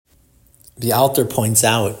The Alter points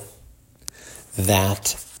out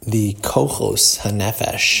that the kochos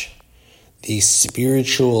hanefesh, the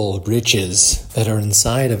spiritual riches that are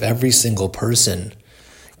inside of every single person,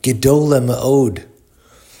 gedole ma'od,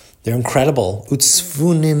 they're incredible.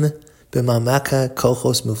 Utzvunim b'mamaka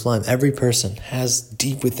kochos muflaim. Every person has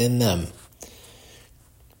deep within them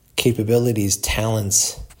capabilities,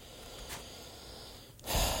 talents,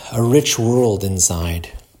 a rich world inside.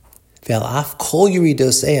 Even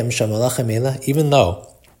though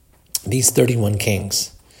these 31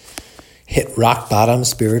 kings hit rock bottom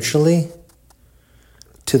spiritually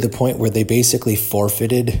to the point where they basically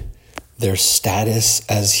forfeited their status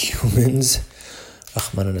as humans,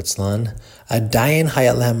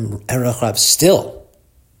 still,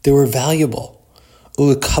 they were valuable.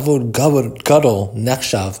 They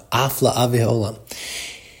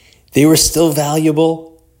were still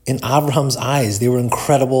valuable in Abraham's eyes. They were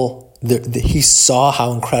incredible. He saw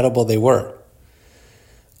how incredible they were.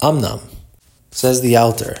 Amnam, says the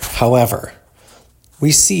Alter. However,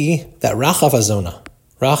 we see that Rachav,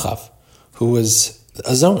 who was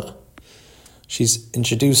a Zona, she's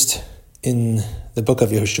introduced in the book of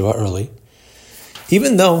Yehoshua early,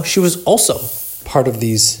 even though she was also part of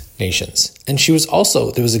these nations. And there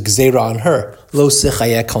was a gzeira on her. Lo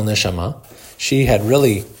sichaya kol neshama. She had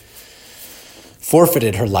really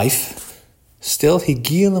forfeited her life. Still,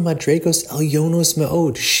 higia lamadregos elyonos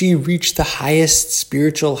me'od. She reached the highest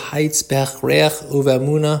spiritual heights, be'achreach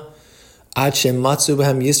uv'amuna, ad shematzu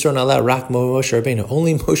b'hem yisron ala rak Moshe Rabbeinu.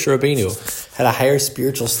 Only Moshe Rabbeinu had a higher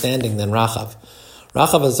spiritual standing than Rachav.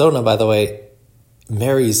 Rachav Azona, by the way,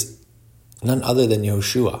 marries none other than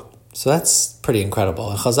Yehoshua. So that's pretty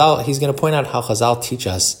incredible. And Chazal, he's going to point out how Chazal teach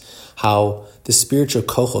us how the spiritual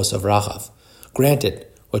kochos of Rachav. Granted,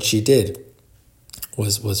 what she did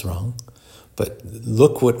was wrong, but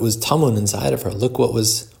look what was tamun inside of her. Look what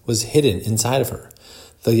was hidden inside of her.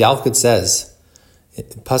 The Yalkut says,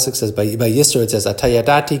 Pasuk says, by Yisro it says,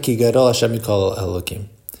 Atayadati ki gadol Hashem mikol Elokim.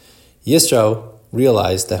 Yisro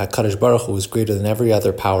realized that HaKadosh Baruch Hu was greater than every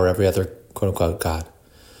other power, every other quote-unquote God.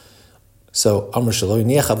 So, Amr Shalo,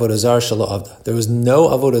 Niach Avodah Zarah Shalo Avda. There was no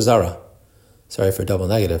Avodah Zarah. Sorry for double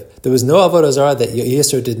negative. There was no Avodah Zarah that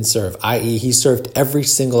Yisro didn't serve, i.e. he served every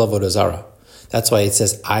single Avodah Zarah. That's why it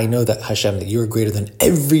says, I know that Hashem, that you are greater than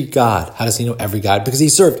every God. How does he know every God? Because he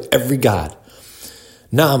served every God.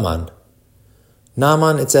 Naaman,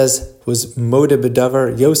 it says, was Modeh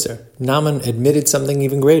B'davar Yoser. Naaman admitted something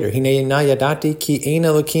even greater. Hinei na yadati ki ein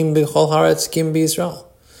Elokim b'chol haaretz kim b'Yisrael.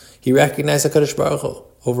 He recognized HaKadosh Baruch Hu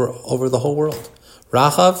over the whole world.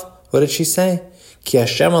 Rachav, what did she say? Ki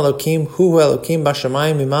Hashem Elokim hu Elokim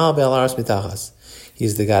b'shamayim mimal be'al haaretz mitachas.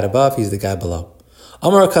 He's the God above, he's the God below.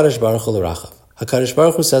 Amar HaKadosh Baruch Hu l'Rachav. HaKadosh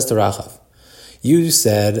Baruch Hu says to Rachav, you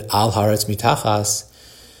said, Al haaretz mitachas,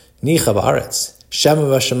 nicha ba'aretz, shema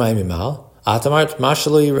b'shamayim mimal, you're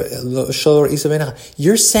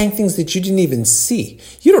saying things that you didn't even see.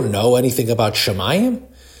 You don't know anything about Shemayim,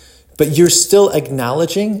 but you're still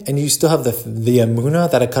acknowledging, and you still have the emunah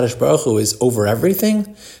that HaKadosh Baruch Hu is over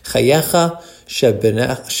everything.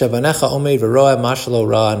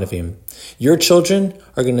 Your children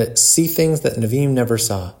are going to see things that Nevi'im never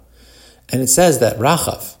saw. And it says that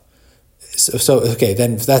Rachav.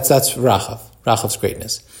 Then that's Rachav's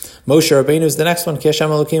greatness. Moshe Rabbeinu is the next one.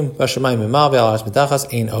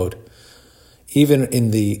 Even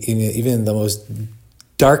in the most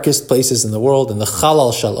darkest places in the world, in the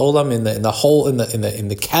Chalal Shal Olam, in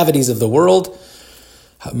the cavities of the world,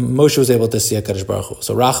 Moshe was able to see HaKadosh Baruch Hu.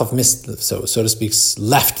 So Rachav missed, so to speak,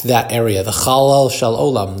 left that area, the Chalal Shal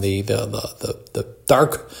Olam, the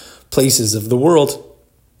dark places of the world.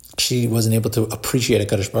 She wasn't able to appreciate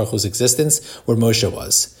HaKadosh Baruch Hu's existence where Moshe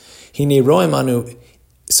was.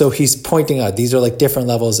 So he's pointing out, these are like different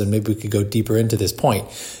levels, and maybe we could go deeper into this point.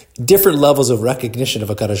 Different levels of recognition of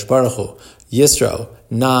HaKadosh Baruch Hu. Yisro,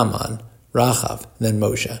 Naaman, Rachav, then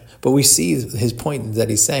Moshe. But we see his point that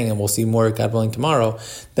he's saying, and we'll see more, God willing, tomorrow,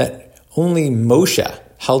 that only Moshe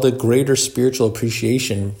held a greater spiritual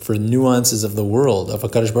appreciation for nuances of the world, of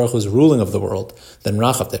HaKadosh Baruch Hu's ruling of the world, than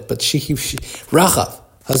Rachav did. But Rachav,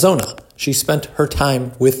 Hazona, she spent her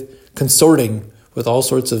time with consorting with all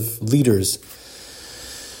sorts of leaders.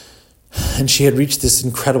 And she had reached this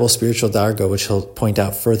incredible spiritual darga, which he'll point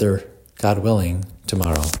out further, God willing,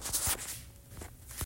 tomorrow.